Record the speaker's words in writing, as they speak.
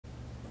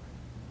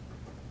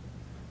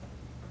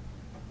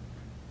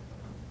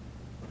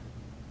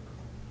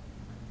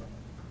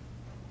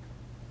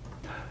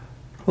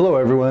Hello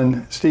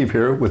everyone, Steve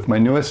here with my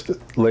newest,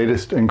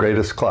 latest, and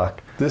greatest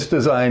clock. This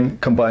design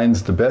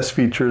combines the best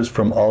features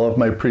from all of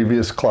my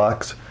previous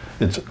clocks.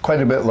 It's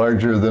quite a bit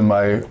larger than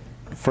my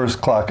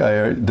first clock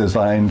I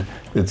designed.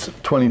 It's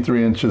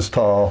 23 inches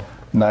tall,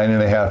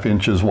 9.5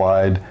 inches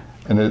wide,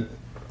 and it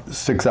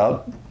sticks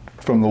out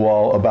from the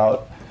wall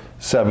about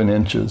 7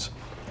 inches.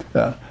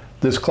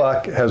 This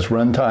clock has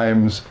run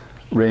times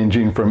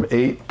ranging from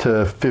 8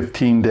 to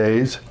 15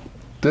 days.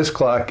 This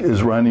clock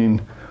is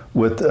running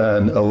with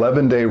an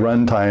 11-day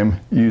runtime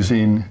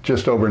using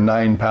just over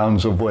 9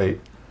 pounds of weight.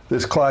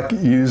 This clock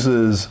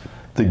uses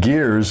the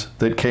gears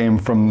that came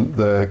from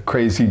the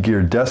Crazy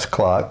Gear desk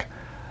clock,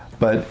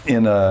 but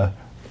in a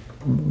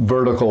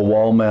vertical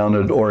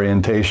wall-mounted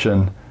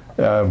orientation.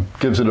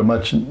 Gives it a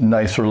much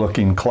nicer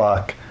looking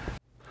clock.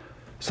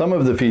 Some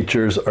of the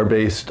features are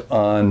based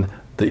on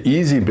the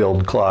easy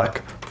build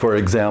clock. For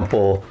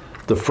example,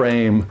 the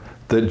frame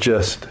that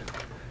just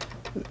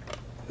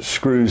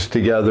screws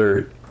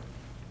together.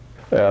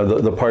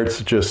 The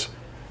parts just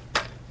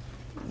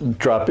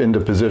drop into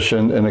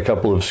position and a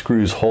couple of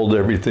screws hold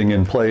everything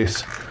in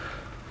place.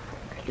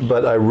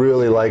 But I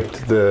really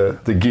liked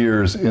the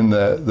gears in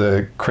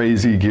the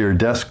Crazy Gear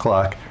desk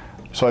clock,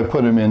 so I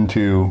put them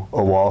into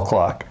a wall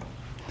clock.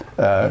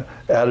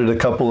 Added a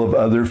couple of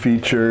other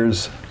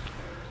features.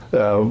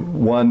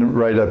 One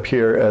right up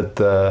here at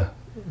the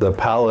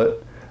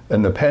pallet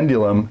and the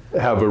pendulum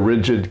have a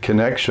rigid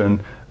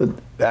connection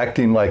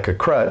acting like a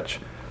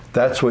crutch.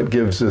 That's what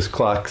gives this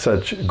clock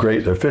such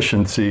great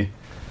efficiency.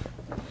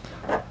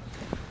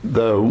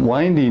 The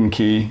winding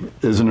key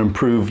is an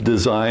improved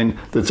design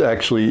that's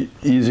actually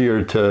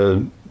easier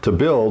to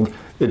build.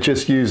 It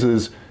just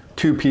uses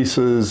 2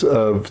 pieces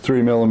of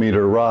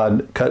 3mm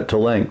rod cut to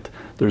length.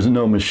 There's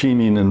no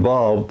machining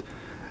involved.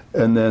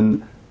 And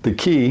then the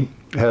key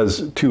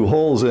has 2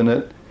 holes in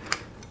it.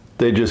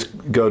 They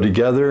just go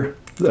together.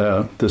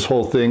 This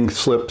whole thing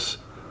slips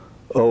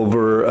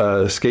over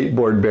a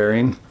skateboard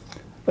bearing,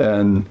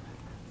 and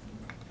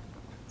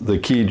the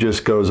key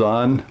just goes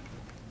on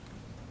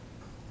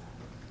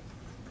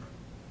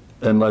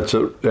and lets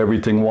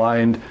everything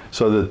wind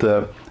so that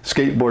the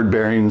skateboard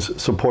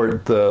bearings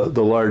support the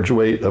large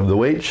weight of the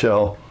weight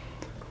shell,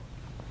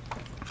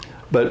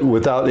 but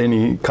without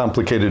any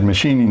complicated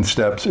machining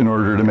steps in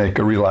order to make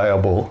a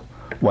reliable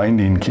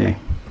winding key.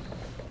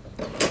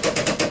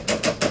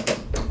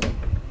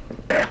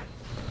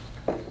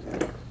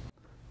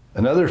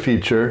 Another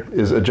feature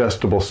is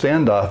adjustable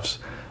standoffs.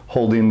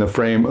 Holding the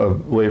frame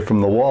away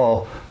from the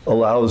wall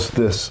allows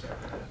this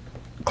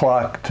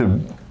clock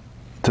to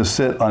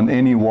sit on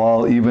any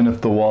wall. Even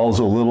if the wall's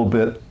a little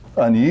bit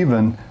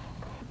uneven,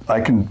 I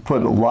can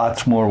put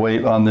lots more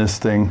weight on this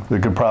thing.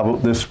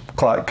 This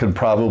clock could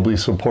probably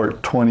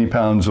support 20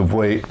 pounds of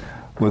weight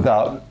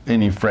without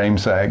any frame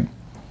sag.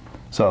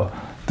 So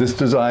this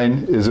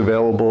design is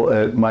available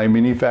at my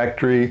mini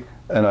factory,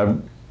 and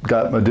I've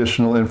got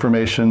additional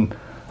information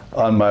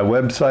on my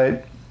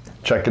website.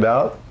 Check it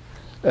out,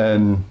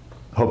 and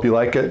hope you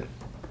like it.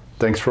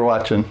 Thanks for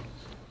watching.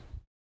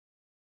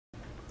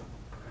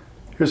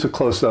 Here's a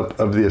close-up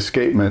of the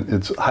escapement.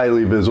 It's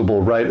highly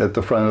visible right at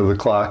the front of the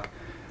clock.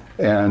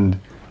 And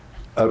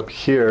up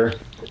here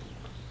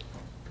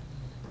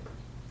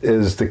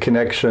is the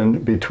connection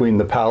between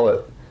the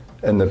pallet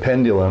and the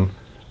pendulum.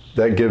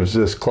 That gives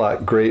this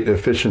clock great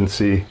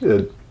efficiency.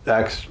 It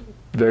acts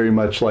very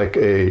much like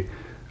a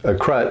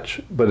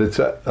crutch, but it's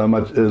a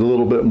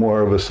little bit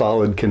more of a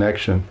solid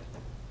connection.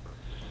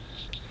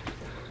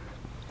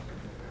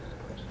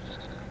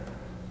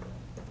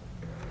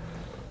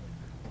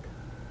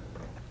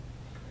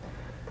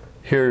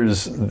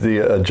 Here's the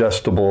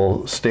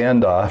adjustable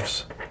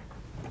standoffs.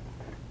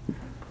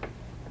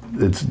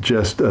 It's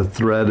just a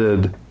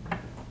threaded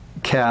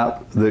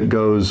cap that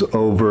goes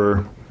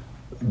over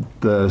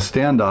the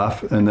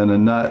standoff, and then a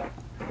nut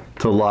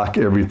to lock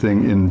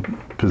everything in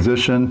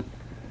position.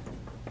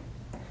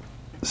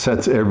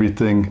 Sets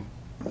everything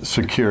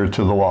secure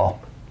to the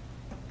wall.